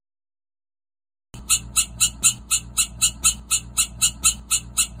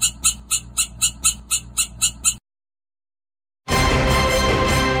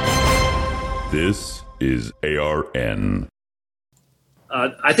is ARN.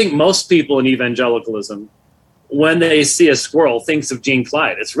 I think most people in evangelicalism, when they see a squirrel, thinks of Gene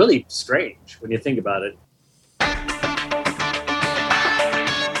Clyde. It's really strange when you think about it.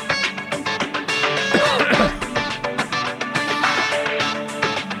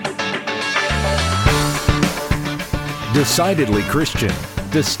 Decidedly Christian,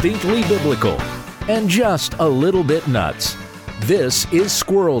 distinctly biblical, and just a little bit nuts. This is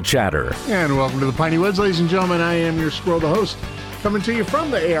Squirrel Chatter. And welcome to the Piney Woods, ladies and gentlemen. I am your Squirrel, the host, coming to you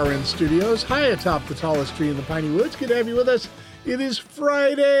from the ARN studios, high atop the tallest tree in the Piney Woods. Good to have you with us. It is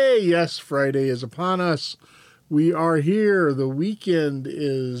Friday. Yes, Friday is upon us. We are here. The weekend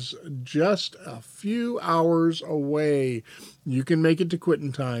is just a few hours away. You can make it to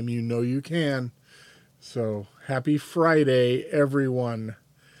quitting time. You know you can. So, happy Friday, everyone.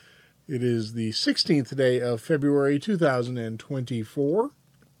 It is the 16th day of February 2024,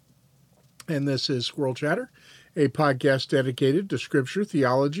 and this is Squirrel Chatter, a podcast dedicated to scripture,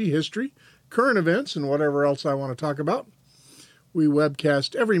 theology, history, current events, and whatever else I want to talk about. We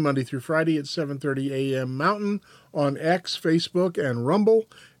webcast every Monday through Friday at 7:30 a.m. Mountain on X, Facebook, and Rumble,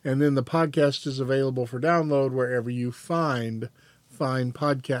 and then the podcast is available for download wherever you find fine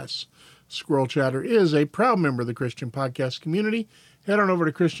podcasts. Squirrel Chatter is a proud member of the Christian Podcast Community. Head on over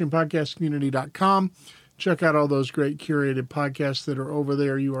to ChristianPodcastCommunity.com. Check out all those great curated podcasts that are over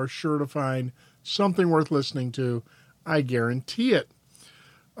there. You are sure to find something worth listening to. I guarantee it.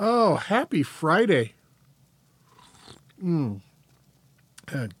 Oh, happy Friday. Had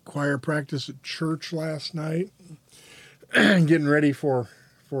choir practice at church last night. Getting ready for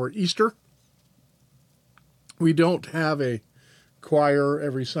Easter. We don't have a choir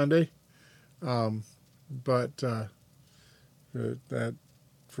every Sunday. But that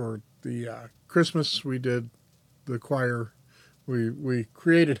for the Christmas we did the choir. We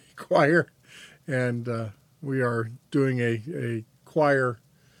created a choir, and we are doing a choir,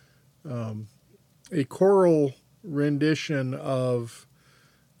 a choral rendition of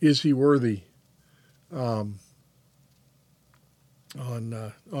 "Is He Worthy" on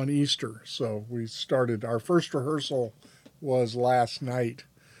Easter. So we started. Our first rehearsal was last night.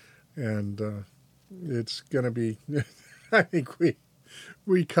 And it's going to be, I think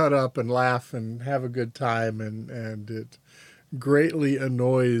we cut up and laugh and have a good time, and it greatly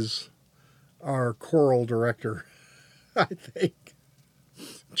annoys our choral director, I think,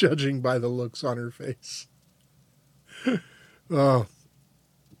 judging by the looks on her face. But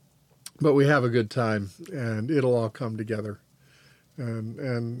we have a good time, and it'll all come together.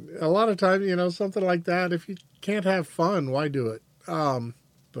 And a lot of times, something like that, if you can't have fun, why do it?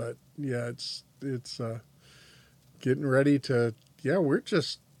 But yeah, it's getting ready to, we're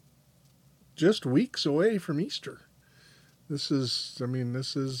just weeks away from Easter. This is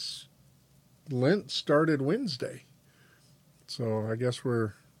Lent started Wednesday. So I guess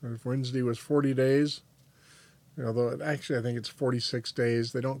if Wednesday was 40 days, although actually I think it's 46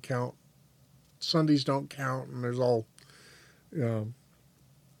 days. They don't count. Sundays don't count, and there's all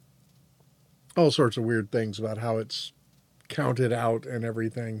sorts of weird things about how it's counted out and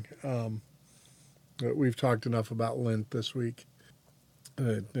everything. But we've talked enough about Lent this week.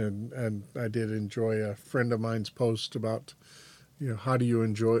 And I did enjoy a friend of mine's post about, how do you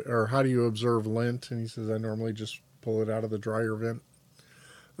observe Lent? And he says, I normally just pull it out of the dryer vent.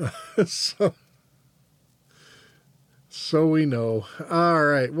 So we know. All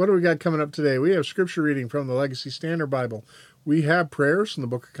right. What do we got coming up today? We have scripture reading from the Legacy Standard Bible. We have prayers from the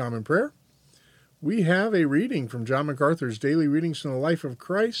Book of Common Prayer. We have a reading from John MacArthur's Daily Readings from the Life of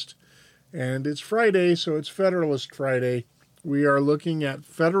Christ, and it's Friday, so it's Federalist Friday. We are looking at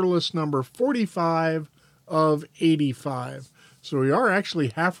Federalist number 45 of 85. So we are actually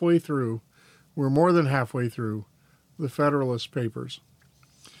halfway through. We're more than halfway through the Federalist Papers.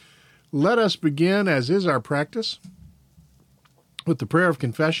 Let us begin, as is our practice, with the prayer of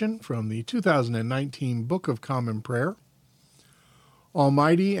confession from the 2019 Book of Common Prayer.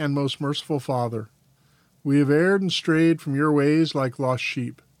 Almighty and most merciful Father, we have erred and strayed from your ways like lost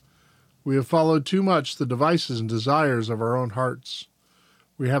sheep. We have followed too much the devices and desires of our own hearts.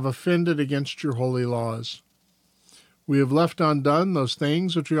 We have offended against your holy laws. We have left undone those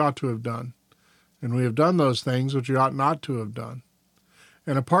things which we ought to have done, and we have done those things which we ought not to have done.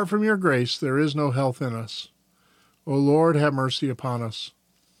 And apart from your grace, there is no health in us. O Lord, have mercy upon us.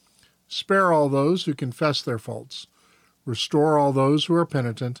 Spare all those who confess their faults. Restore all those who are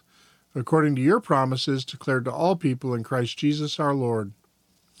penitent, according to your promises declared to all people in Christ Jesus our Lord.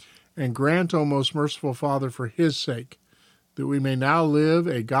 And grant, O most merciful Father, for his sake, that we may now live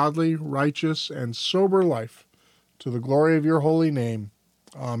a godly, righteous, and sober life, to the glory of your holy name.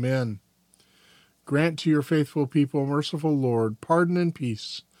 Amen. Grant to your faithful people, merciful Lord, pardon and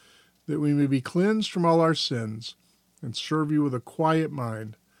peace, that we may be cleansed from all our sins and serve you with a quiet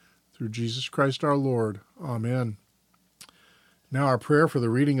mind. Through Jesus Christ our Lord. Amen. Now our prayer for the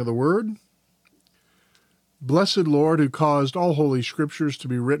reading of the Word. Blessed Lord, who caused all holy scriptures to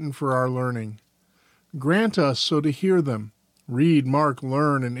be written for our learning, grant us so to hear them, read, mark,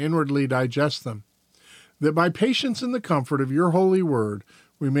 learn, and inwardly digest them, that by patience in the comfort of your holy word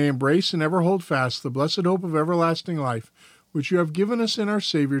we may embrace and ever hold fast the blessed hope of everlasting life, which you have given us in our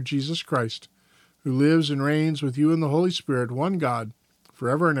Savior Jesus Christ, who lives and reigns with you in the Holy Spirit, one God,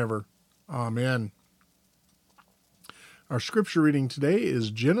 forever and ever. Amen. Our scripture reading today is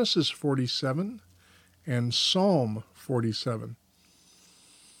Genesis 47 and Psalm 47.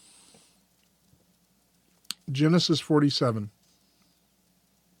 Genesis 47.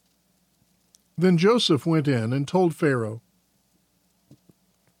 Then Joseph went in and told Pharaoh,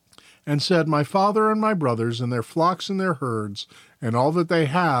 and said, My father and my brothers and their flocks and their herds, and all that they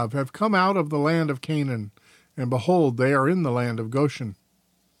have come out of the land of Canaan, and behold, they are in the land of Goshen.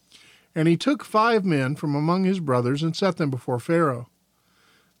 And he took 5 men from among his brothers and set them before Pharaoh.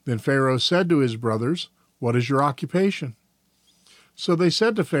 Then Pharaoh said to his brothers, What is your occupation? So they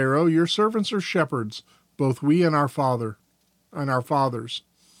said to Pharaoh, Your servants are shepherds, both we and our father and our fathers.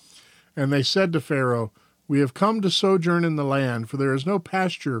 And they said to Pharaoh, We have come to sojourn in the land, for there is no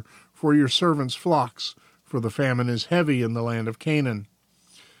pasture for your servants' flocks, for the famine is heavy in the land of Canaan.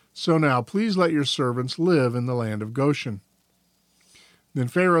 So now please let your servants live in the land of Goshen. Then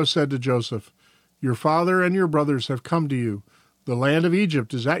Pharaoh said to Joseph, Your father and your brothers have come to you. The land of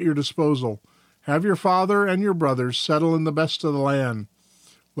Egypt is at your disposal. Have your father and your brothers settle in the best of the land.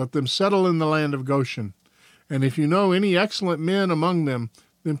 Let them settle in the land of Goshen. And if you know any excellent men among them,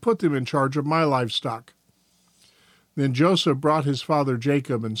 then put them in charge of my livestock. Then Joseph brought his father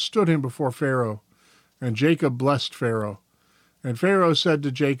Jacob and stood him before Pharaoh. And Jacob blessed Pharaoh. And Pharaoh said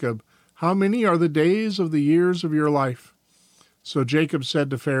to Jacob, How many are the days of the years of your life? So Jacob said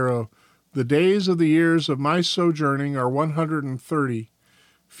to Pharaoh, The days of the years of my sojourning are 130.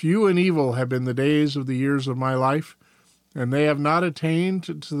 Few and evil have been the days of the years of my life, and they have not attained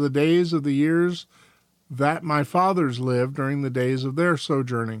to the days of the years that my fathers lived during the days of their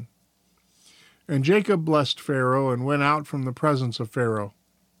sojourning. And Jacob blessed Pharaoh and went out from the presence of Pharaoh.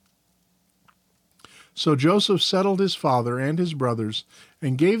 So Joseph settled his father and his brothers,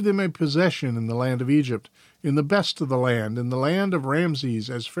 and gave them a possession in the land of Egypt, in the best of the land, in the land of Ramses,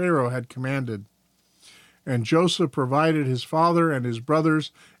 as Pharaoh had commanded. And Joseph provided his father and his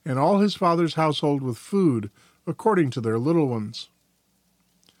brothers and all his father's household with food, according to their little ones.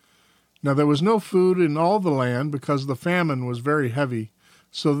 Now there was no food in all the land, because the famine was very heavy,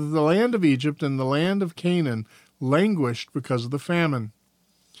 so that the land of Egypt and the land of Canaan languished because of the famine.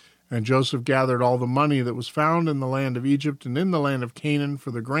 And Joseph gathered all the money that was found in the land of Egypt and in the land of Canaan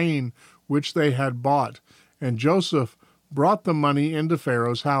for the grain which they had bought, and Joseph brought the money into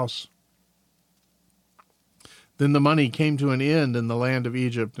Pharaoh's house. Then the money came to an end in the land of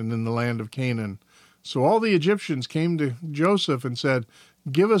Egypt and in the land of Canaan. So all the Egyptians came to Joseph and said,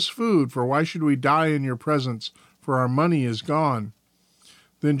 Give us food, for why should we die in your presence? For our money is gone.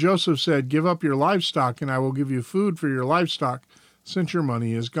 Then Joseph said, Give up your livestock, and I will give you food for your livestock, since your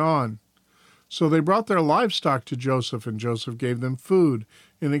money is gone. So they brought their livestock to Joseph, and Joseph gave them food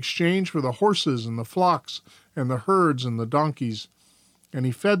in exchange for the horses and the flocks and the herds and the donkeys. And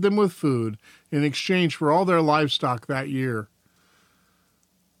he fed them with food in exchange for all their livestock that year.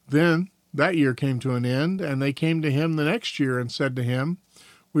 Then that year came to an end, and they came to him the next year and said to him,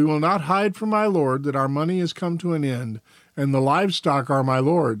 We will not hide from my lord that our money has come to an end, and the livestock are my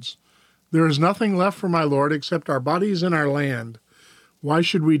lord's. There is nothing left for my lord except our bodies and our land. Why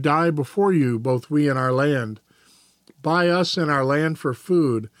should we die before you, both we and our land? Buy us and our land for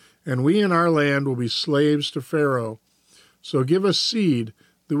food, and we and our land will be slaves to Pharaoh. So give us seed,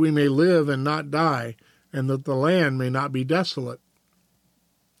 that we may live and not die, and that the land may not be desolate.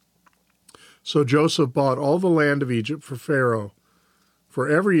 So Joseph bought all the land of Egypt for Pharaoh. For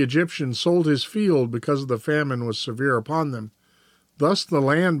every Egyptian sold his field because the famine was severe upon them. Thus the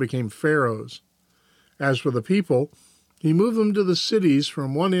land became Pharaoh's. As for the people, he moved them to the cities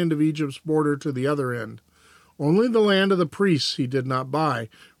from one end of Egypt's border to the other end. Only the land of the priests he did not buy,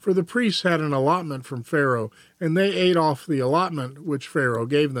 for the priests had an allotment from Pharaoh, and they ate off the allotment which Pharaoh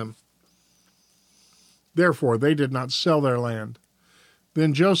gave them. Therefore they did not sell their land.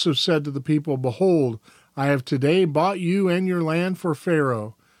 Then Joseph said to the people, Behold, I have today bought you and your land for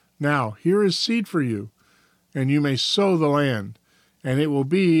Pharaoh. Now here is seed for you, and you may sow the land. And it will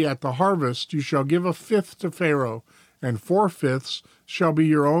be at the harvest you shall give 1/5 to Pharaoh, and 4/5 shall be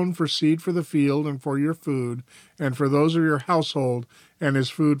your own for seed for the field and for your food, and for those of your household, and as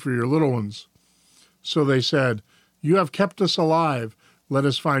food for your little ones. So they said, You have kept us alive. Let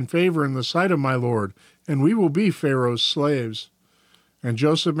us find favor in the sight of my Lord, and we will be Pharaoh's slaves. And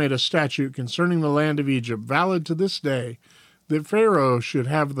Joseph made a statute concerning the land of Egypt, valid to this day, that Pharaoh should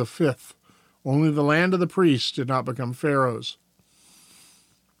have the 5th. Only the land of the priests did not become Pharaoh's.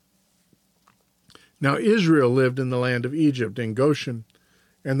 Now Israel lived in the land of Egypt, in Goshen,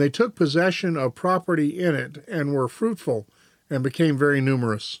 and they took possession of property in it, and were fruitful, and became very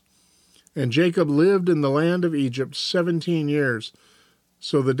numerous. And Jacob lived in the land of Egypt 17 years.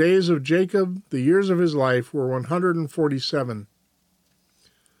 So the days of Jacob, the years of his life, were 147.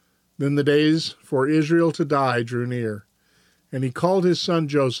 Then the days for Israel to die drew near. And he called his son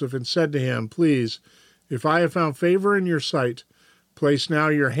Joseph and said to him, Please, if I have found favor in your sight, place now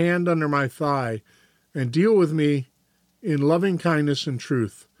your hand under my thigh, and deal with me in loving kindness and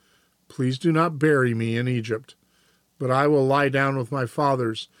truth. Please do not bury me in Egypt, but I will lie down with my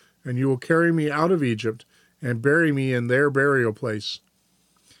fathers, and you will carry me out of Egypt, and bury me in their burial place.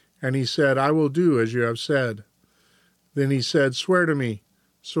 And he said, I will do as you have said. Then he said, Swear to me.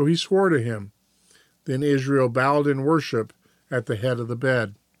 So he swore to him. Then Israel bowed in worship at the head of the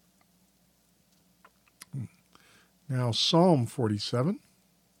bed. Now Psalm 47.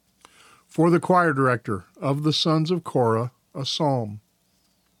 For the choir director of the sons of Korah, a psalm.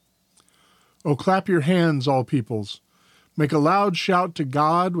 O clap your hands, all peoples. Make a loud shout to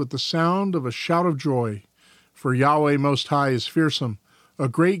God with the sound of a shout of joy. For Yahweh Most High is fearsome, a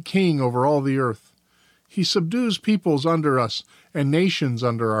great king over all the earth. He subdues peoples under us and nations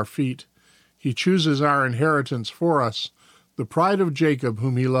under our feet. He chooses our inheritance for us, the pride of Jacob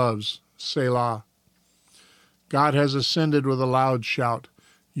whom he loves. Selah. God has ascended with a loud shout,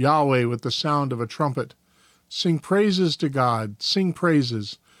 Yahweh with the sound of a trumpet. Sing praises to God, sing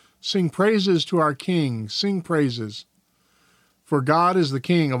praises. Sing praises to our King, sing praises. For God is the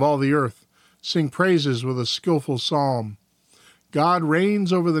King of all the earth. Sing praises with a skillful psalm. God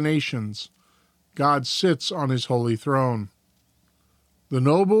reigns over the nations. God sits on his holy throne. The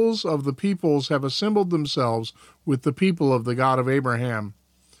nobles of the peoples have assembled themselves with the people of the God of Abraham.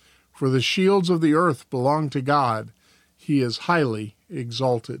 For the shields of the earth belong to God. He is highly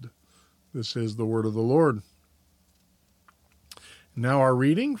exalted. This is the word of the Lord. Now our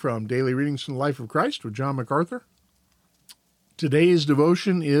reading from Daily Readings from the Life of Christ with John MacArthur. Today's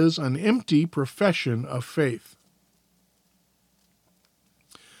devotion is an empty profession of faith.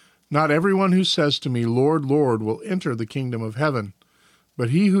 Not everyone who says to me, Lord, Lord, will enter the kingdom of heaven, but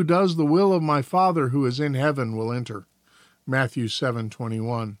he who does the will of my Father who is in heaven will enter. Matthew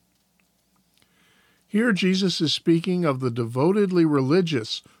 7:21. Here Jesus is speaking of the devotedly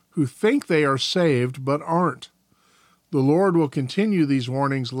religious who think they are saved but aren't. The Lord will continue these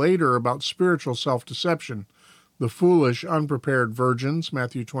warnings later about spiritual self-deception, the foolish, unprepared virgins,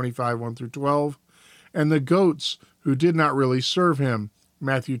 Matthew 25:1-12, and the goats who did not really serve him,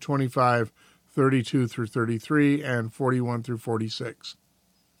 Matthew 25:32-33 and 41-46.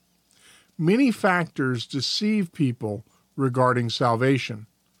 Many factors deceive people regarding salvation.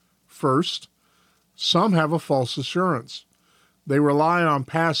 First, some have a false assurance. They rely on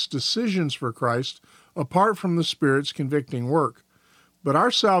past decisions for Christ apart from the Spirit's convicting work. But our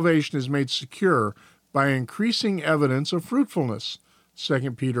salvation is made secure by increasing evidence of fruitfulness,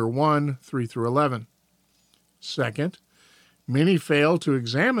 2 Peter 1:3-11. Second, many fail to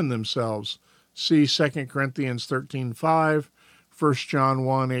examine themselves, see 2 Corinthians 13:5, 1 John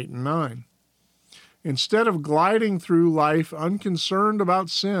 1:8-9. Instead of gliding through life unconcerned about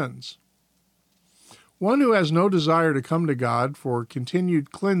sins. One who has no desire to come to God for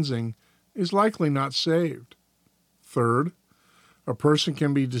continued cleansing is likely not saved. Third, a person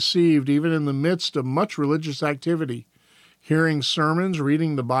can be deceived even in the midst of much religious activity. Hearing sermons,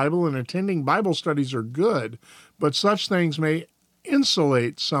 reading the Bible, and attending Bible studies are good, but such things may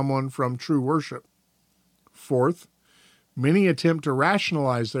insulate someone from true worship. Fourth, many attempt to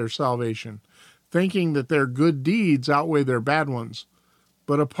rationalize their salvation, thinking that their good deeds outweigh their bad ones.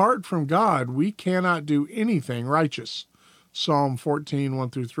 But apart from God, we cannot do anything righteous. Psalm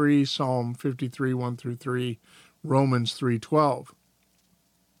 14:1-3, Psalm 53:1-3, Romans 3:12.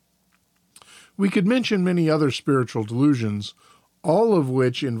 We could mention many other spiritual delusions, all of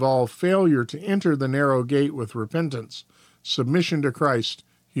which involve failure to enter the narrow gate with repentance, submission to Christ,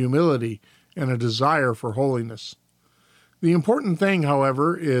 humility, and a desire for holiness. The important thing,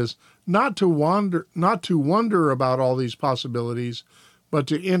 however, is not to wonder about all these possibilities, but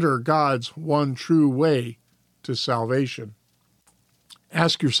to enter God's one true way to salvation.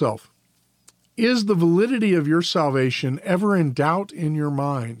 Ask yourself, Is the validity of your salvation ever in doubt in your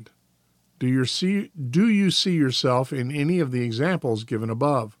mind? Do you see yourself in any of the examples given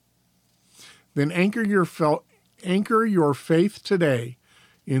above? Then anchor your faith today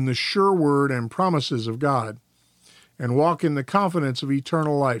in the sure word and promises of God, and walk in the confidence of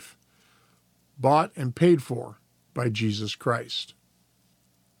eternal life, bought and paid for by Jesus Christ.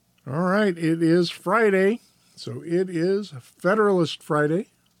 All right, it is Friday, so it is Federalist Friday.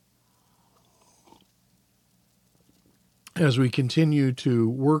 As we continue to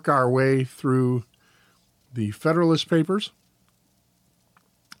work our way through the Federalist Papers,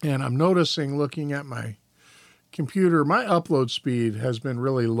 and I'm noticing, looking at my computer, my upload speed has been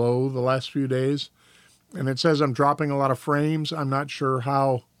really low the last few days, and it says I'm dropping a lot of frames. I'm not sure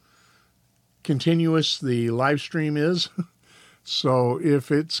how continuous the live stream is. So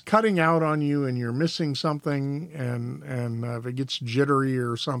if it's cutting out on you and you're missing something, and if it gets jittery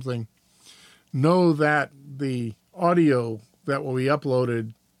or something, know that the audio that will be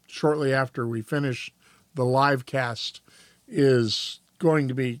uploaded shortly after we finish the live cast is going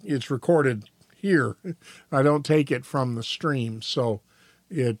to be, it's recorded here. I don't take it from the stream, so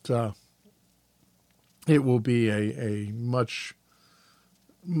it will be a much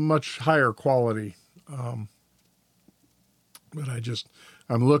higher quality. But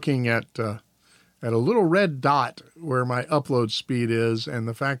I'm looking at a little red dot where my upload speed is, and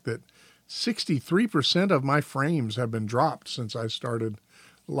the fact that 63% of my frames have been dropped since I started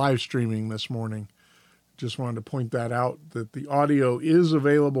live streaming this morning. Just wanted to point that out, that the audio is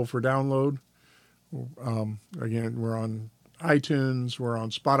available for download. Again, we're on iTunes, we're on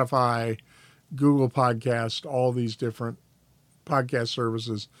Spotify, Google Podcast, all these different podcast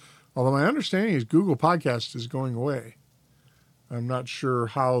services. Although my understanding is Google Podcast is going away. I'm not sure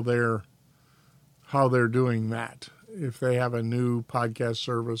how they're doing that, if they have a new podcast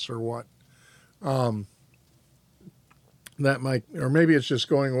service or what. That might, or maybe it's just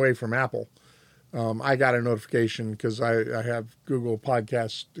going away from Apple. I got a notification because I have Google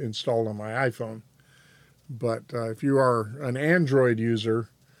Podcast installed on my iPhone. But if you are an Android user,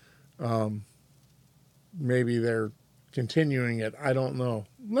 maybe they're continuing it. I don't know.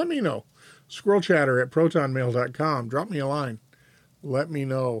 Let me know. squirrelchatter@protonmail.com. Drop me a line. Let me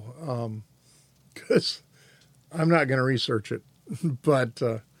know. Because I'm not going to research it. But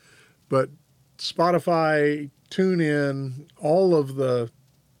Spotify, TuneIn, all of the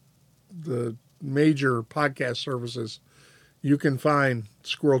major podcast services, you can find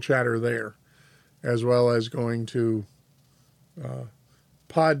Squirrel Chatter there, as well as going to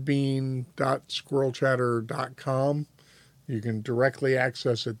podbean.squirrelchatter.com. You can directly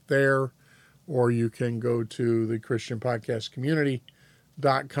access it there, or you can go to the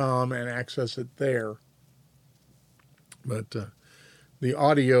ChristianPodcastCommunity.com and access it there. But the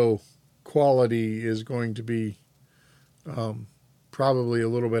audio quality is going to be probably a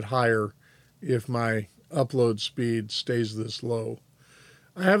little bit higher if my upload speed stays this low.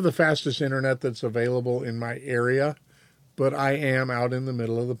 I have the fastest internet that's available in my area, but I am out in the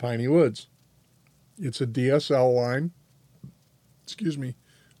middle of the piney woods. It's a DSL line. Excuse me.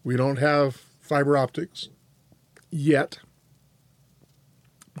 We don't have fiber optics yet.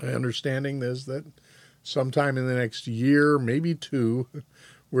 My understanding is that sometime in the next year, maybe two,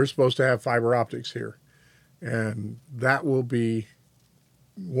 we're supposed to have fiber optics here. And that will be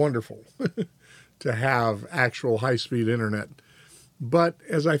wonderful to have actual high-speed internet. But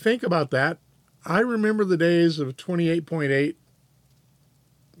as I think about that, I remember the days of 28.8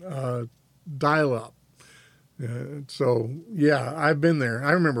 dial-up. So, yeah, I've been there.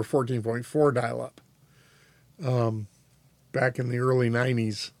 I remember 14.4 dial-up back in the early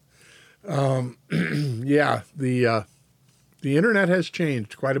 90s. Yeah, the internet has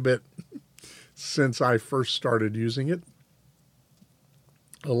changed quite a bit since I first started using it.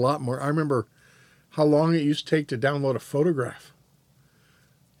 A lot more. I remember how long it used to take to download a photograph.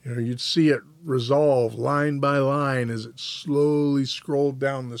 You know, you'd see it resolve line by line as it slowly scrolled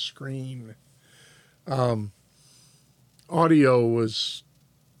down the screen. Audio was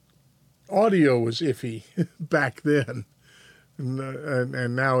iffy back then,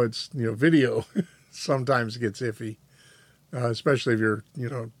 and now it's, you know, video sometimes gets iffy, especially if you're, you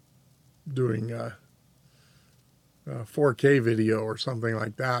know, doing 4K video or something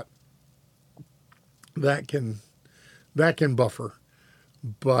like that. That can buffer.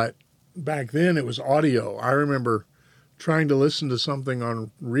 But back then it was audio. I remember trying to listen to something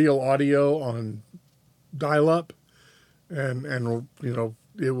on real audio on dial-up, and you know,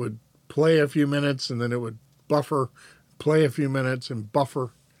 it would play a few minutes and then it would buffer, play a few minutes and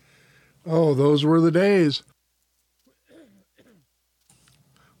buffer. Oh, those were the days.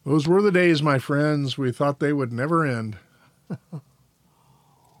 Those were the days, my friends. We thought they would never end.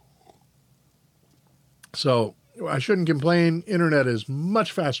 So I shouldn't complain. Internet is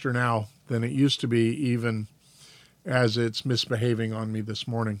much faster now than it used to be, even as it's misbehaving on me this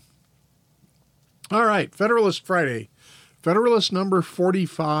morning. All right, Federalist Friday. Federalist number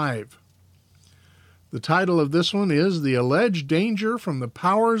 45. The title of this one is The Alleged Danger from the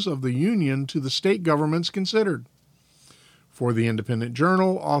Powers of the Union to the State Governments Considered. For the Independent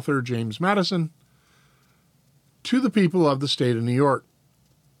Journal, author James Madison. To the people of the state of New York.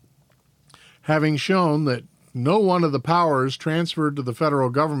 Having shown that no one of the powers transferred to the federal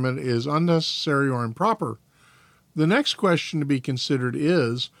government is unnecessary or improper, the next question to be considered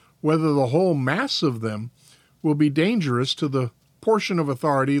is whether the whole mass of them will be dangerous to the portion of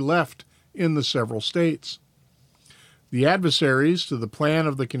authority left in the several states. The adversaries to the plan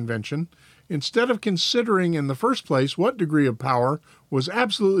of the convention, instead of considering in the first place what degree of power was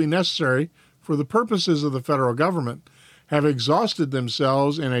absolutely necessary for the purposes of the federal government, have exhausted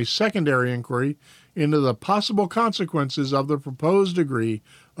themselves in a secondary inquiry into the possible consequences of the proposed degree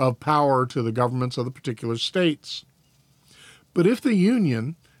of power to the governments of the particular states. But if the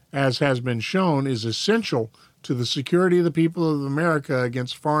Union, as has been shown, is essential to the security of the people of America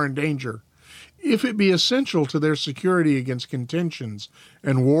against foreign danger, if it be essential to their security against contentions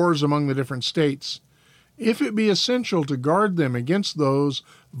and wars among the different states, if it be essential to guard them against those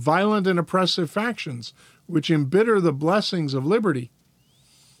violent and oppressive factions which embitter the blessings of liberty,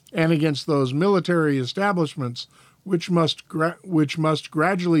 and against those military establishments which must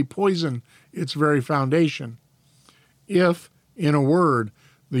gradually poison its very foundation, if, in a word,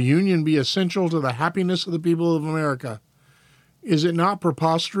 the Union be essential to the happiness of the people of America, is it not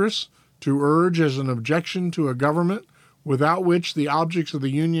preposterous to urge as an objection to a government without which the objects of the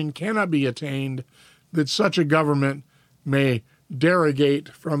Union cannot be attained, that such a government may derogate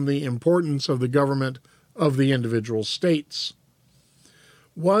from the importance of the government of the individual states?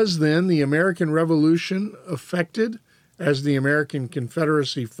 Was then the American Revolution effected as the American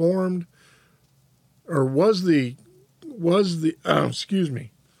Confederacy formed, or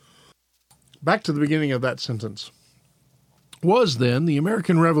back to the beginning of that sentence. Was then the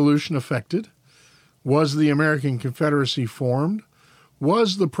American Revolution effected? Was the American Confederacy formed?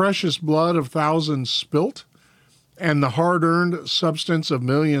 Was the precious blood of thousands spilt, and the hard-earned substance of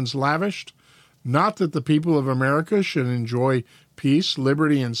millions lavished? Not that the people of America should enjoy peace,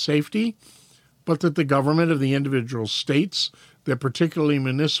 liberty, and safety, but that the government of the individual states, that particularly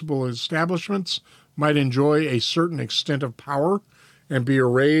municipal establishments, might enjoy a certain extent of power and be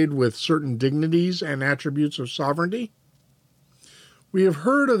arrayed with certain dignities and attributes of sovereignty? We have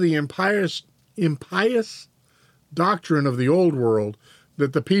heard of the impious doctrine of the old world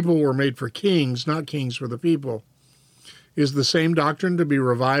that the people were made for kings, not kings for the people. Is the same doctrine to be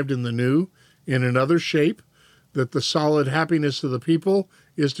revived in the new, in another shape, that the solid happiness of the people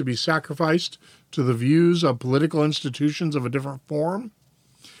is to be sacrificed to the views of political institutions of a different form?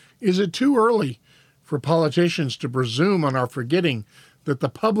 Is it too early for politicians to presume on our forgetting that the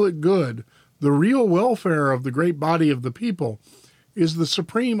public good, the real welfare of the great body of the people, is the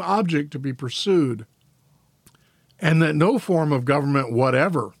supreme object to be pursued, and that no form of government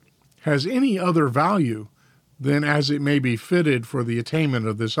whatever has any other value than as it may be fitted for the attainment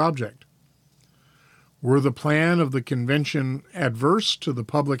of this object? Were the plan of the convention adverse to the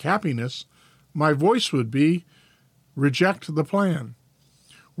public happiness, my voice would be, reject the plan.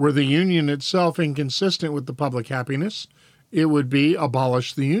 Were the Union itself inconsistent with the public happiness, it would be,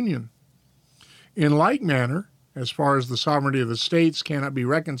 abolish the Union. In like manner, as far as the sovereignty of the states cannot be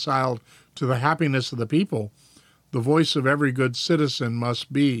reconciled to the happiness of the people, the voice of every good citizen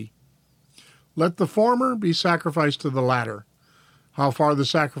must be, let the former be sacrificed to the latter. How far the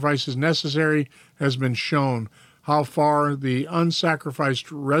sacrifice is necessary has been shown. How far the unsacrificed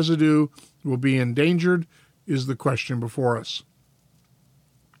residue will be endangered is the question before us.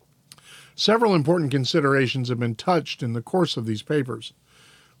 Several important considerations have been touched in the course of these papers,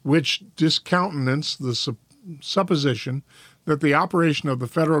 which discountenance the supposition that the operation of the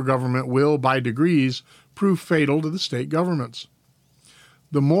federal government will, by degrees, prove fatal to the state governments.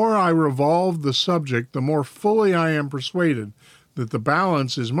 The more I revolve the subject, the more fully I am persuaded that the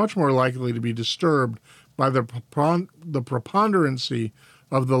balance is much more likely to be disturbed by the preponderancy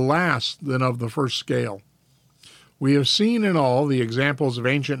of the last than of the first scale. We have seen in all the examples of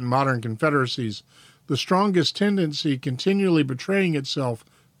ancient and modern confederacies the strongest tendency continually betraying itself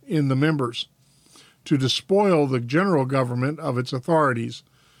in the members to despoil the general government of its authorities,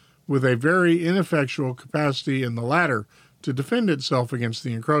 with a very ineffectual capacity in the latter to defend itself against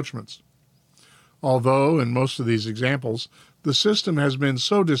the encroachments. Although, in most of these examples, the system has been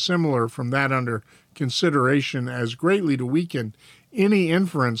so dissimilar from that under consideration as greatly to weaken any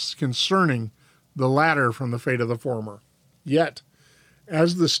inference concerning the latter from the fate of the former. Yet,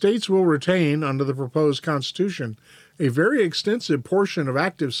 as the states will retain, under the proposed Constitution, a very extensive portion of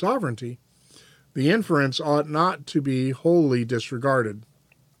active sovereignty, the inference ought not to be wholly disregarded.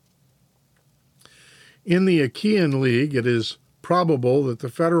 In the Achaean League, it is probable that the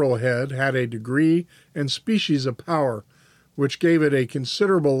federal head had a degree and species of power which gave it a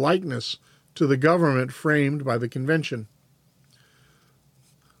considerable likeness to the government framed by the convention.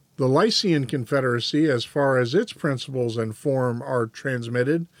 The Lycian Confederacy, as far as its principles and form are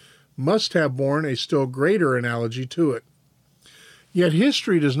transmitted, must have borne a still greater analogy to it. Yet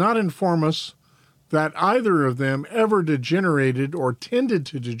history does not inform us that either of them ever degenerated or tended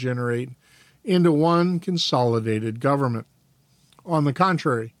to degenerate into one consolidated government. On the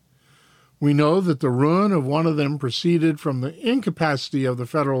contrary, we know that the ruin of one of them proceeded from the incapacity of the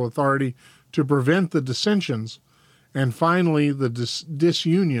federal authority to prevent the dissensions, and finally the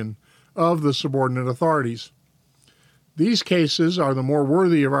disunion of the subordinate authorities. These cases are the more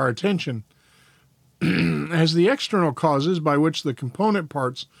worthy of our attention, as the external causes by which the component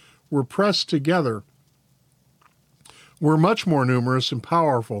parts were pressed together were much more numerous and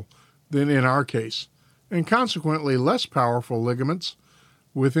powerful than in our case, and consequently less powerful ligaments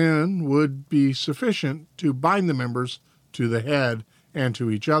within would be sufficient to bind the members to the head and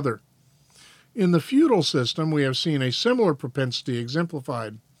to each other. In the feudal system, we have seen a similar propensity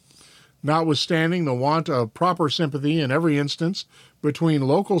exemplified. Notwithstanding the want of proper sympathy in every instance between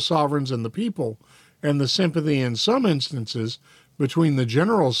local sovereigns and the people, and the sympathy in some instances between the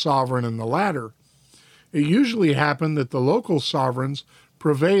general sovereign and the latter, it usually happened that the local sovereigns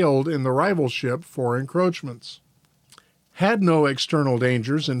prevailed in the rivalship for encroachments. Had no external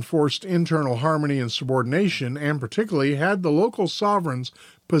dangers enforced internal harmony and subordination, and particularly had the local sovereigns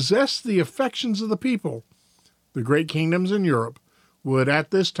possessed the affections of the people, the great kingdoms in Europe would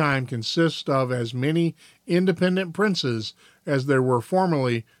at this time consist of as many independent princes as there were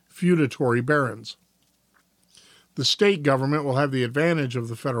formerly feudatory barons. The state government will have the advantage of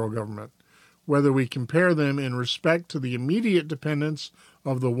the federal government, whether we compare them in respect to the immediate dependence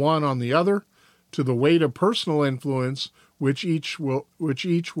of the one on the other, to the weight of personal influence which each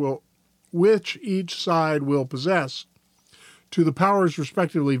side will possess, to the powers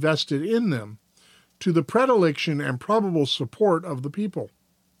respectively vested in them, to the predilection and probable support of the people,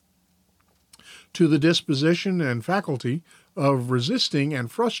 to the disposition and faculty of resisting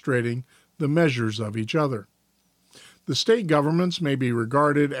and frustrating the measures of each other. The state governments may be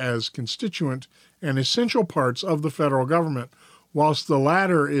regarded as constituent and essential parts of the federal government, whilst the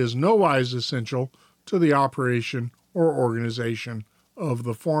latter is nowise essential to the operation or organization of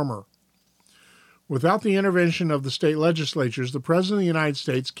the former. Without the intervention of the state legislatures, the President of the United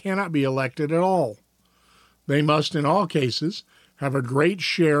States cannot be elected at all. They must, in all cases, have a great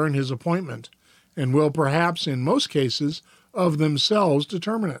share in his appointment, and will perhaps, in most cases, of themselves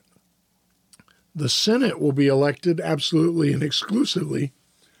determine it. The Senate will be elected absolutely and exclusively.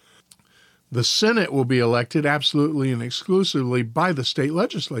 The Senate will be elected absolutely and exclusively by the state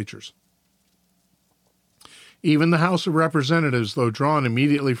legislatures. Even the House of Representatives, though drawn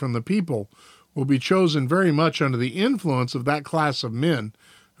immediately from the people, will be chosen very much under the influence of that class of men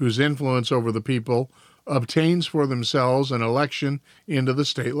whose influence over the people obtains for themselves an election into the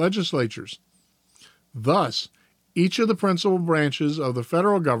state legislatures. Thus, each of the principal branches of the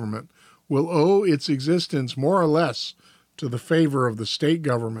federal government will owe its existence more or less to the favor of the state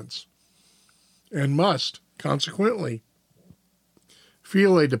governments, and must, consequently,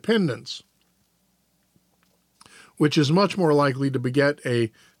 feel a dependence, which is much more likely to beget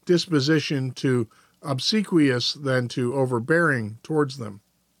a disposition to obsequious than to overbearing towards them.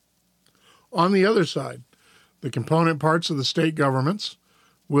 On the other side, the component parts of the state governments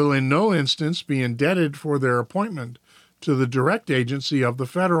will in no instance be indebted for their appointment to the direct agency of the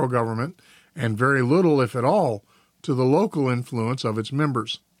federal government, and very little, if at all, to the local influence of its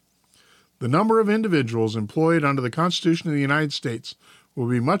members. The number of individuals employed under the Constitution of the United States will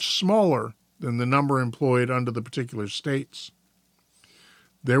be much smaller than the number employed under the particular states.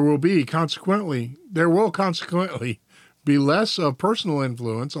 There will consequently be less of personal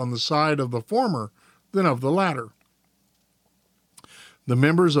influence on the side of the former than of the latter. The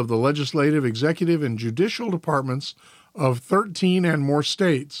members of the legislative, executive, and judicial departments of 13 and more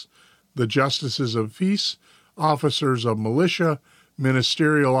states, the justices of peace, officers of militia,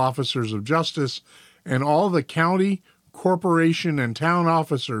 ministerial officers of justice, and all the county, corporation, and town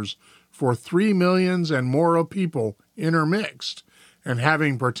officers for 3 millions and more of people intermixed, and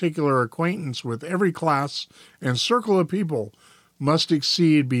having particular acquaintance with every class and circle of people must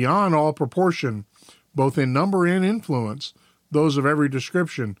exceed beyond all proportion, both in number and influence, those of every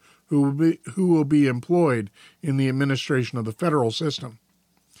description who will be employed in the administration of the federal system.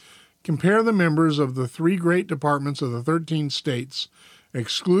 Compare the members of the 3 great departments of the 13 states,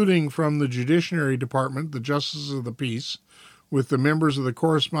 excluding from the Judiciary Department the justices of the peace, with the members of the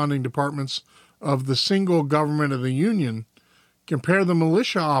corresponding departments of the single government of the Union. Compare the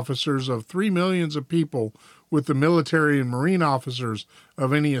militia officers of 3 millions of people with the military and marine officers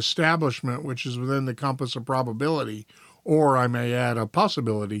of any establishment which is within the compass of probability, or, I may add, of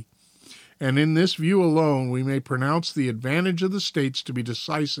possibility. And in this view alone we may pronounce the advantage of the states to be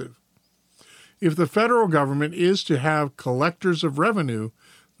decisive. If the federal government is to have collectors of revenue,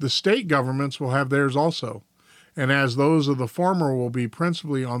 the state governments will have theirs also. And as those of the former will be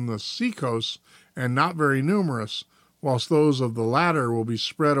principally on the seacoasts and not very numerous, whilst those of the latter will be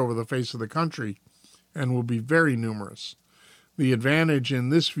spread over the face of the country and will be very numerous. The advantage in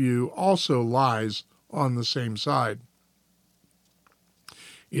this view also lies on the same side.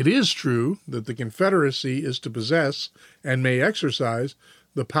 It is true that the Confederacy is to possess, and may exercise,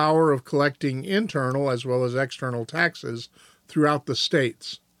 the power of collecting internal as well as external taxes throughout the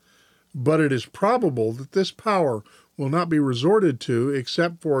states. But it is probable that this power will not be resorted to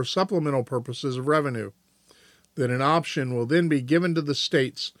except for supplemental purposes of revenue, that an option will then be given to the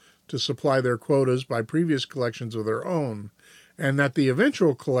states to supply their quotas by previous collections of their own, and that the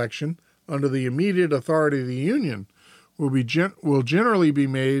eventual collection, under the immediate authority of the Union, will generally be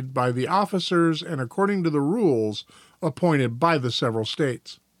made by the officers and according to the rules appointed by the several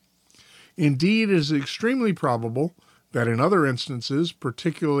states. Indeed, it is extremely probable that in other instances,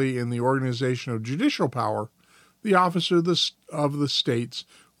 particularly in the organization of judicial power, the officers of the states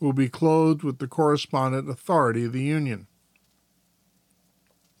will be clothed with the correspondent authority of the Union.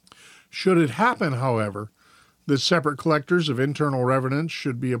 Should it happen, however, that separate collectors of internal revenue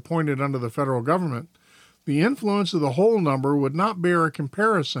should be appointed under the federal government, the influence of the whole number would not bear a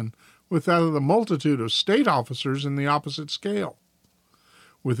comparison with that of the multitude of state officers in the opposite scale.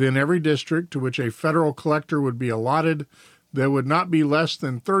 Within every district to which a federal collector would be allotted, there would not be less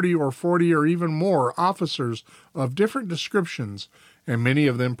than 30 or 40 or even more officers of different descriptions, and many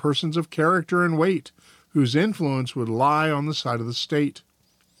of them persons of character and weight, whose influence would lie on the side of the state.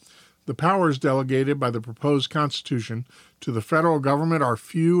 The powers delegated by the proposed Constitution to the federal government are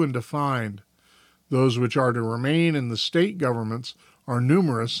few and defined. Those which are to remain in the state governments are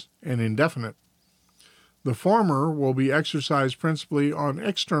numerous and indefinite. The former will be exercised principally on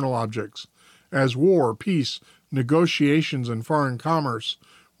external objects, as war, peace, negotiations, and foreign commerce,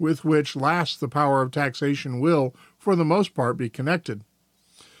 with which last the power of taxation will, for the most part, be connected.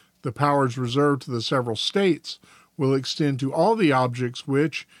 The powers reserved to the several states will extend to all the objects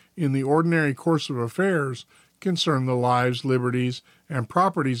which, in the ordinary course of affairs, concern the lives, liberties, and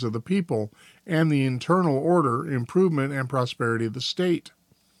properties of the people, and the internal order, improvement, and prosperity of the state.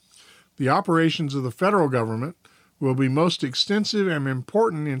 The operations of the federal government will be most extensive and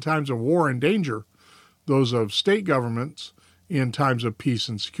important in times of war and danger, those of state governments in times of peace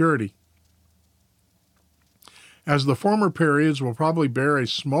and security. As the former periods will probably bear a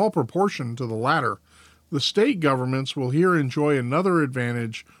small proportion to the latter, the state governments will here enjoy another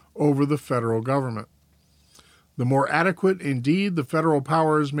advantage over the federal government. The more adequate, indeed, the federal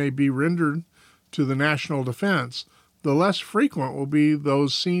powers may be rendered to the national defense, the less frequent will be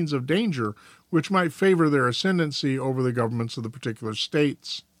those scenes of danger which might favor their ascendancy over the governments of the particular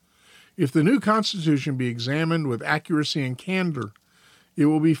states. If the new Constitution be examined with accuracy and candor, it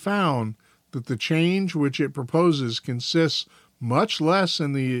will be found that the change which it proposes consists much less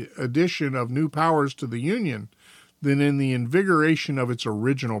in the addition of new powers to the Union than in the invigoration of its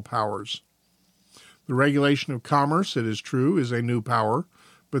original powers. The regulation of commerce, it is true, is a new power,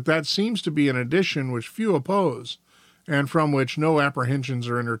 but that seems to be an addition which few oppose, and from which no apprehensions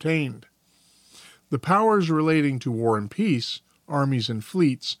are entertained. The powers relating to war and peace, armies and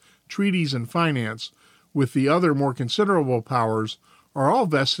fleets, treaties and finance, with the other more considerable powers, are all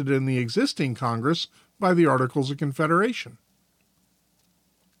vested in the existing Congress by the Articles of Confederation.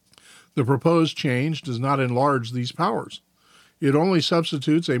 The proposed change does not enlarge these powers. It only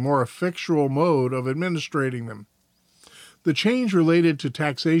substitutes a more effectual mode of administrating them. The change related to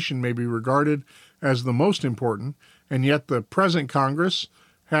taxation may be regarded as the most important, and yet the present Congress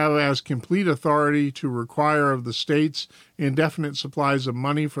have as complete authority to require of the states indefinite supplies of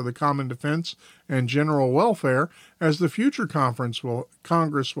money for the common defense and general welfare as the future Congress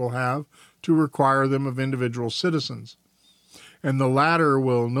will have to require them of individual citizens. And the latter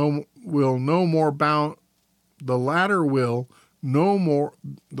will the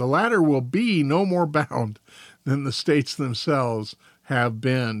latter will be no more bound than the states themselves have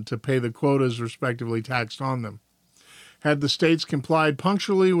been to pay the quotas respectively taxed on them. Had the states complied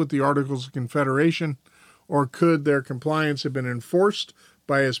punctually with the Articles of Confederation, or could their compliance have been enforced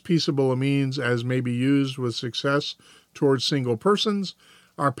by as peaceable a means as may be used with success towards single persons,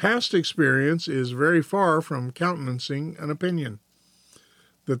 our past experience is very far from countenancing an opinion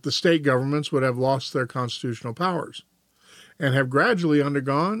that the state governments would have lost their constitutional powers and have gradually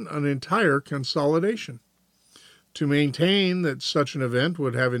undergone an entire consolidation. To maintain that such an event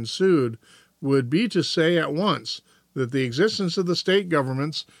would have ensued would be to say at once that the existence of the state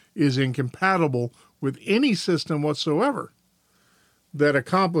governments is incompatible with any system whatsoever that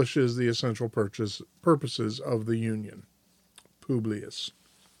accomplishes the essential purposes of the Union. Publius.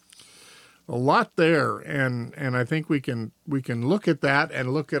 A lot there, and I think we can look at that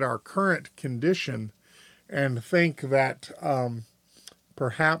and look at our current condition and think that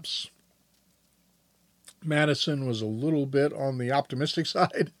perhaps Madison was a little bit on the optimistic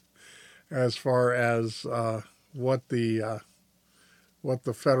side as far as what the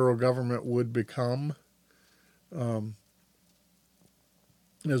federal government would become.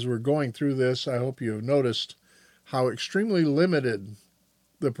 As we're going through this, I hope you have noticed how extremely limited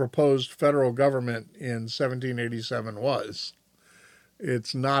the proposed federal government in 1787 was.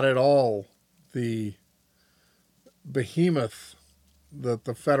 It's not at all the behemoth that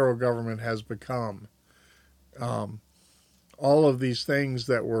the federal government has become. All of these things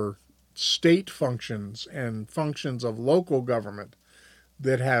that were state functions and functions of local government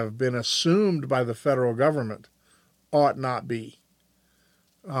that have been assumed by the federal government ought not be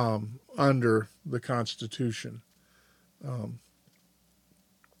under the Constitution.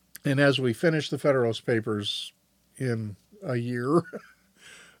 And as we finish the Federalist Papers in a year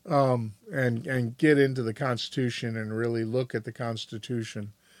and get into the Constitution and really look at the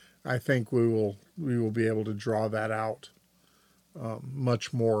Constitution, I think we will be able to draw that out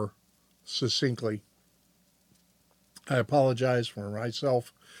much more succinctly. I apologize for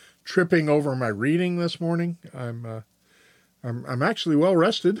myself tripping over my reading this morning. I'm actually well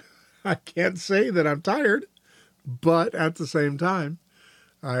rested. I can't say that I'm tired, but at the same time,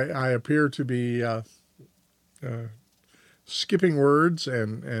 I appear to be skipping words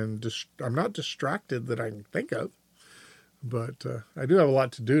and I'm not distracted that I can think of. But I do have a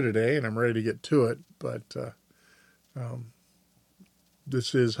lot to do today, and I'm ready to get to it. But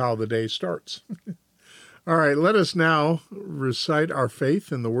this is how the day starts. All right, let us now recite our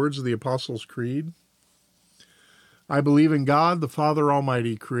faith in the words of the Apostles' Creed. I believe in God, the Father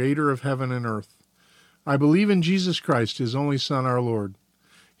Almighty, creator of heaven and earth. I believe in Jesus Christ, his only Son, our Lord.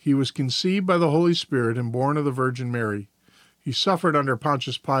 He was conceived by the Holy Spirit and born of the Virgin Mary. He suffered under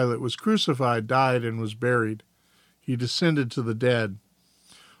Pontius Pilate, was crucified, died, and was buried. He descended to the dead.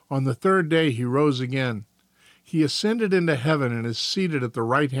 On the third day he rose again. He ascended into heaven and is seated at the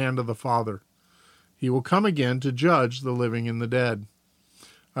right hand of the Father. He will come again to judge the living and the dead.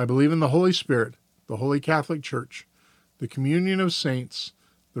 I believe in the Holy Spirit, the Holy Catholic Church, the communion of saints,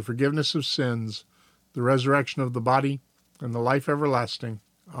 the forgiveness of sins, the resurrection of the body, and the life everlasting.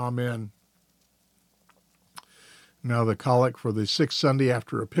 Amen. Now the collect for the sixth Sunday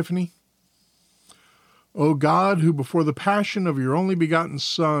after Epiphany. O God, who before the passion of your only begotten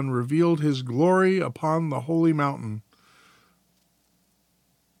Son revealed his glory upon the holy mountain,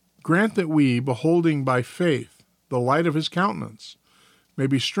 grant that we, beholding by faith the light of his countenance, may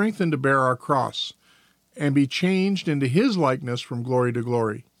be strengthened to bear our cross, and be changed into his likeness from glory to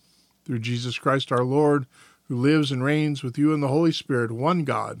glory. Through Jesus Christ our Lord, who lives and reigns with you in the Holy Spirit, one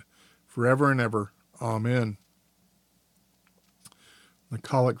God, forever and ever. Amen. The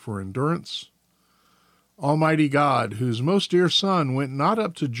collect for endurance. Almighty God, whose most dear Son went not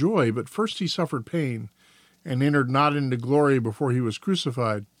up to joy, but first he suffered pain, and entered not into glory before he was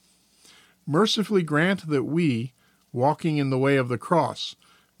crucified, mercifully grant that we, walking in the way of the cross,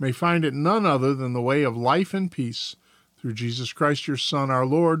 may find it none other than the way of life and peace, through Jesus Christ your Son, our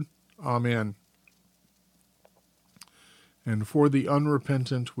Lord. Amen. And for the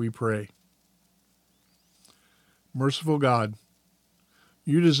unrepentant we pray. Merciful God,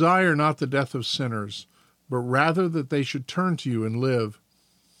 you desire not the death of sinners, but rather that they should turn to you and live.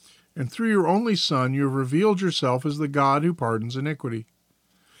 And through your only Son you have revealed yourself as the God who pardons iniquity.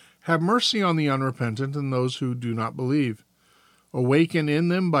 Have mercy on the unrepentant and those who do not believe. Awaken in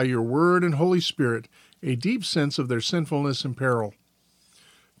them by your word and Holy Spirit a deep sense of their sinfulness and peril.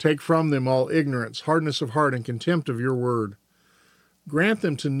 Take from them all ignorance, hardness of heart, and contempt of your word. Grant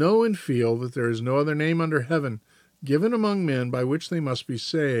them to know and feel that there is no other name under heaven given among men by which they must be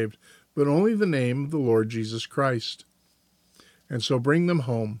saved, but only the name of the Lord Jesus Christ. And so bring them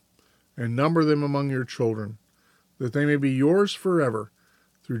home and number them among your children, that they may be yours forever,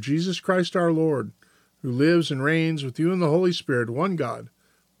 through Jesus Christ our Lord, who lives and reigns with you in the Holy Spirit, one God,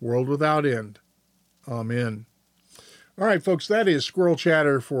 world without end. Amen. All right, folks, that is Squirrel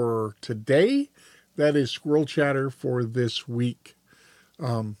Chatter for today. That is Squirrel Chatter for this week.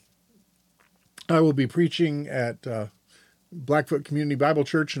 I will be preaching at Blackfoot Community Bible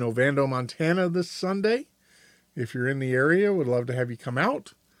Church in Ovando, Montana this Sunday. If you're in the area, would love to have you come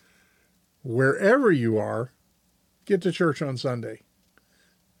out. Wherever you are, get to church on Sunday.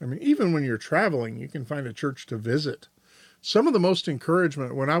 I mean, even when you're traveling, you can find a church to visit. Some of the most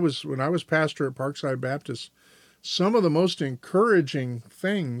encouragement, when I was pastor at Parkside Baptist, some of the most encouraging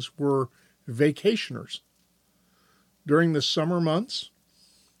things were vacationers. During the summer months,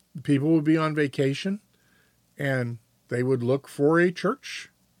 people would be on vacation, and they would look for a church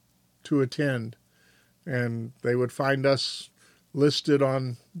to attend. And they would find us listed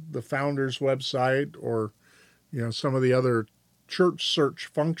on the founder's website or, some of the other church search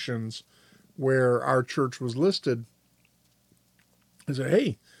functions where our church was listed. And say,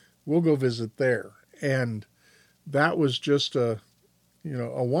 hey, we'll go visit there. And that was just a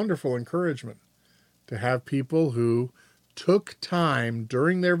wonderful encouragement to have people who took time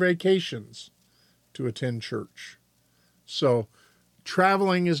during their vacations to attend church. So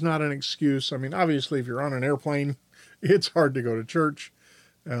traveling is not an excuse. I mean, obviously, if you're on an airplane, it's hard to go to church.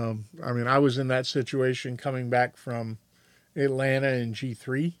 I was in that situation coming back from Atlanta in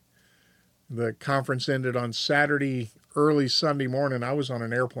G3. The conference ended on Saturday, early Sunday morning. I was on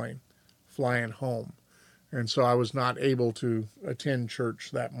an airplane flying home. And so I was not able to attend church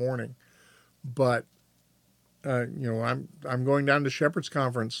that morning. But, I'm going down to Shepherd's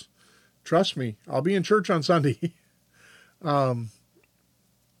Conference. Trust me, I'll be in church on Sunday. I'll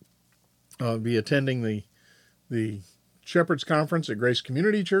be attending the Shepherd's Conference at Grace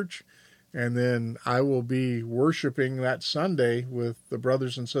Community Church, and then I will be worshiping that Sunday with the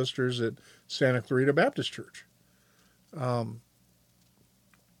brothers and sisters at Santa Clarita Baptist Church,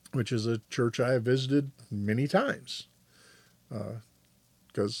 which is a church I have visited many times,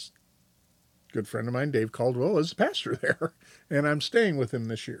 because a good friend of mine, Dave Caldwell, is a pastor there, and I'm staying with him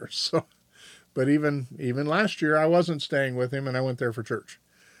this year. So, but even last year, I wasn't staying with him, and I went there for church.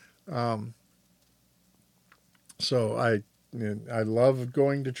 So I love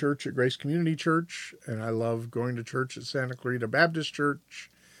going to church at Grace Community Church, and I love going to church at Santa Clarita Baptist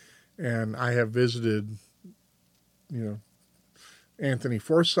Church, and I have visited, Anthony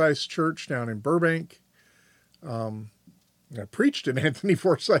Forsyth's church down in Burbank. I preached at Anthony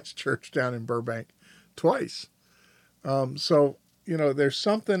Forsyth's church down in Burbank twice. So, there's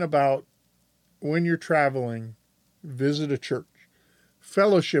something about when you're traveling, visit a church,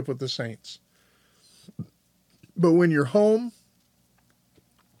 fellowship with the saints. But when you're home,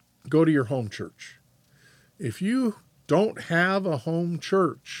 go to your home church. If you don't have a home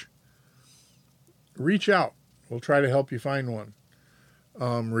church, reach out. We'll try to help you find one.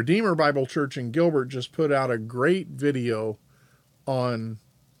 Redeemer Bible Church in Gilbert just put out a great video on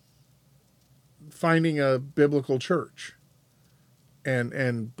finding a biblical church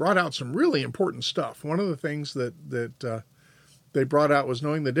and brought out some really important stuff. One of the things that they brought out was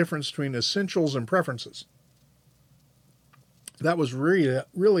knowing the difference between essentials and preferences. That was really,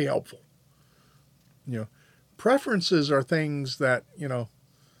 really helpful. Preferences are things that,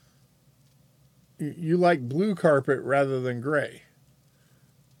 you like blue carpet rather than gray.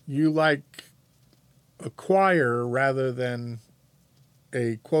 You like a choir rather than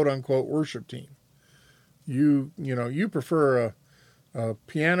a quote-unquote worship team. You prefer a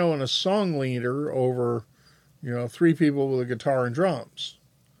piano and a song leader over, three people with a guitar and drums.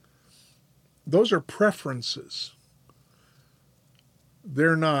 Those are preferences.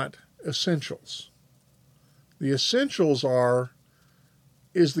 They're not essentials. The essentials are,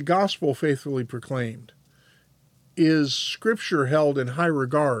 is the gospel faithfully proclaimed? Is Scripture held in high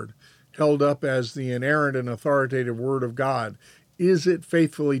regard, held up as the inerrant and authoritative Word of God? Is it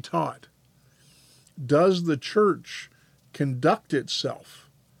faithfully taught? Does the church conduct itself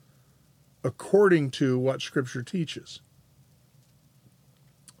according to what Scripture teaches?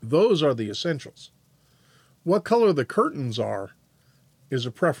 Those are the essentials. What color the curtains are is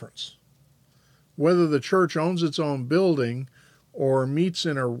a preference. Whether the church owns its own building or meets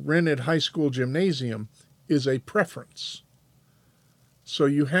in a rented high school gymnasium is a preference. So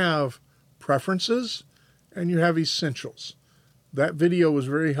you have preferences and you have essentials. That video was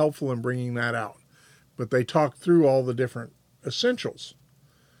very helpful in bringing that out. But they talked through all the different essentials.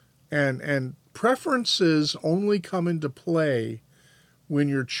 And preferences only come into play when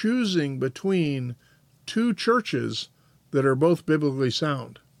you're choosing between two churches that are both biblically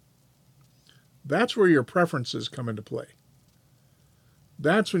sound. That's where your preferences come into play.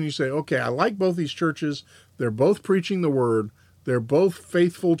 That's when you say, okay, I like both these churches. They're both preaching the word. They're both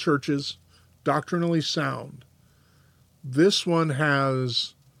faithful churches, doctrinally sound. This one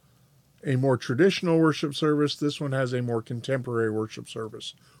has a more traditional worship service. This one has a more contemporary worship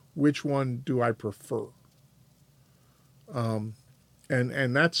service. Which one do I prefer? And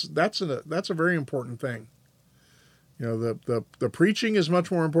that's a very important thing. You know, the preaching is much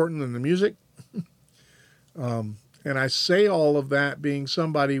more important than the music. And I say all of that being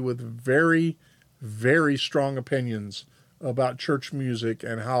somebody with very, very strong opinions about church music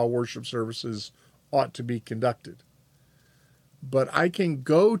and how worship services ought to be conducted. But I can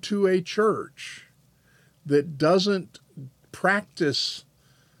go to a church that doesn't practice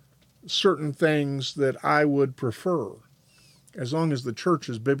certain things that I would prefer, as long as the church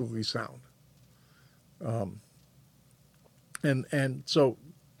is biblically sound. And so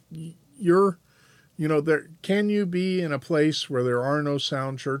can you be in a place where there are no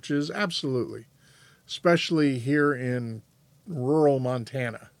sound churches? Absolutely. Especially here in rural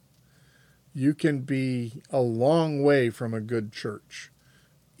Montana. You can be a long way from a good church.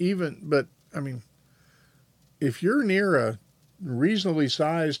 But if you're near a reasonably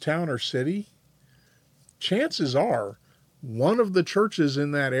sized town or city, chances are one of the churches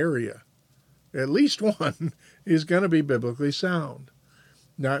in that area, at least one, is going to be biblically sound.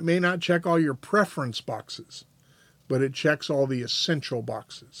 Now, it may not check all your preference boxes, but it checks all the essential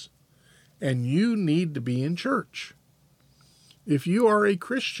boxes. And you need to be in church. If you are a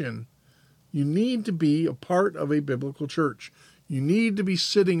Christian, you need to be a part of a biblical church. You need to be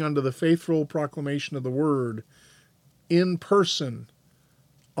sitting under the faithful proclamation of the word in person.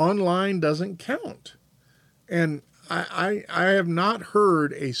 Online doesn't count. And I have not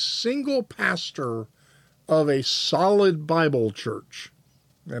heard a single pastor of a solid Bible church,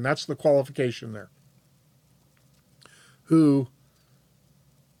 and that's the qualification there, who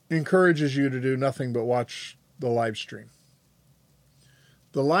encourages you to do nothing but watch the live stream.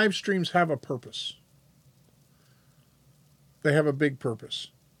 The live streams have a purpose. They have a big purpose.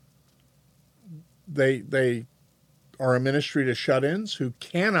 They are a ministry to shut-ins who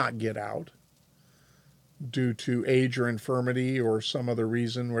cannot get out due to age or infirmity or some other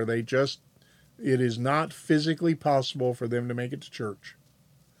reason where it is not physically possible for them to make it to church.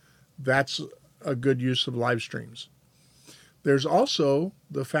 That's a good use of live streams. There's also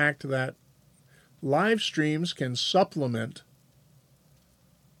the fact that live streams can supplement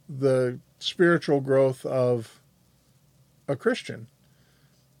the spiritual growth of a Christian,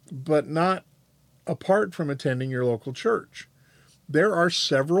 but not apart from attending your local church. There are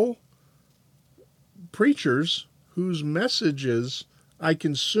several preachers whose messages I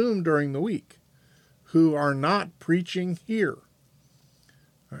consume during the week who are not preaching here,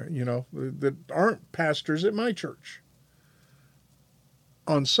 that aren't pastors at my church.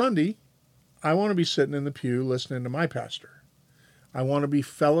 On Sunday, I want to be sitting in the pew listening to my pastor. I want to be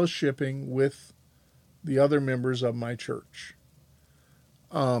fellowshipping with the other members of my church.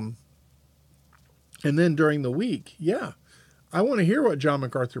 And then during the week, I want to hear what John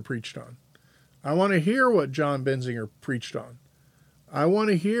MacArthur preached on. I want to hear what John Benzinger preached on. I want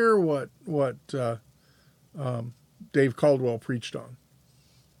to hear what Dave Caldwell preached on.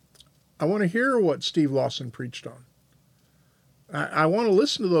 I want to hear what Steve Lawson preached on. I want to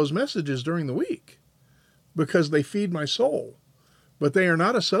listen to those messages during the week because they feed my soul, but they are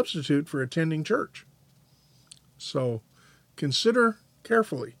not a substitute for attending church. So consider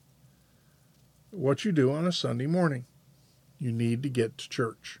carefully what you do on a Sunday morning. You need to get to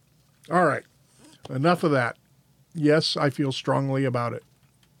church. All right, enough of that. Yes, I feel strongly about it.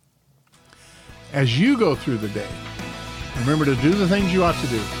 As you go through the day, remember to do the things you ought to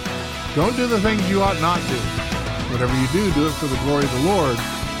do. Don't do the things you ought not do. Whatever you do, do it for the glory of the Lord.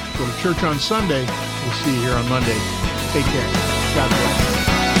 Go to church on Sunday. We'll see you here on Monday. Take care. God bless.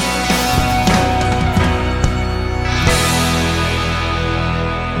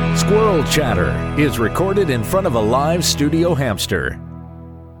 Squirrel Chatter is recorded in front of a live studio hamster.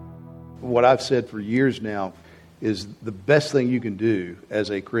 What I've said for years now is the best thing you can do as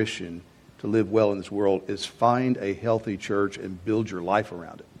a Christian to live well in this world is find a healthy church and build your life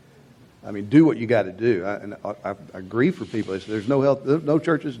around it. I mean, do what you got to do. I agree for people. There's no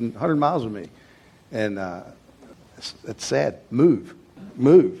churches 100 miles of me. And it's sad. Move.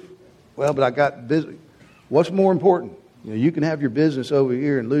 Well, but I got busy. What's more important? You can have your business over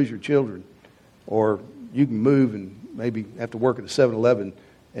here and lose your children. Or you can move and maybe have to work at a 7-Eleven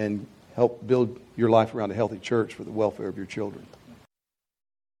and help build your life around a healthy church for the welfare of your children.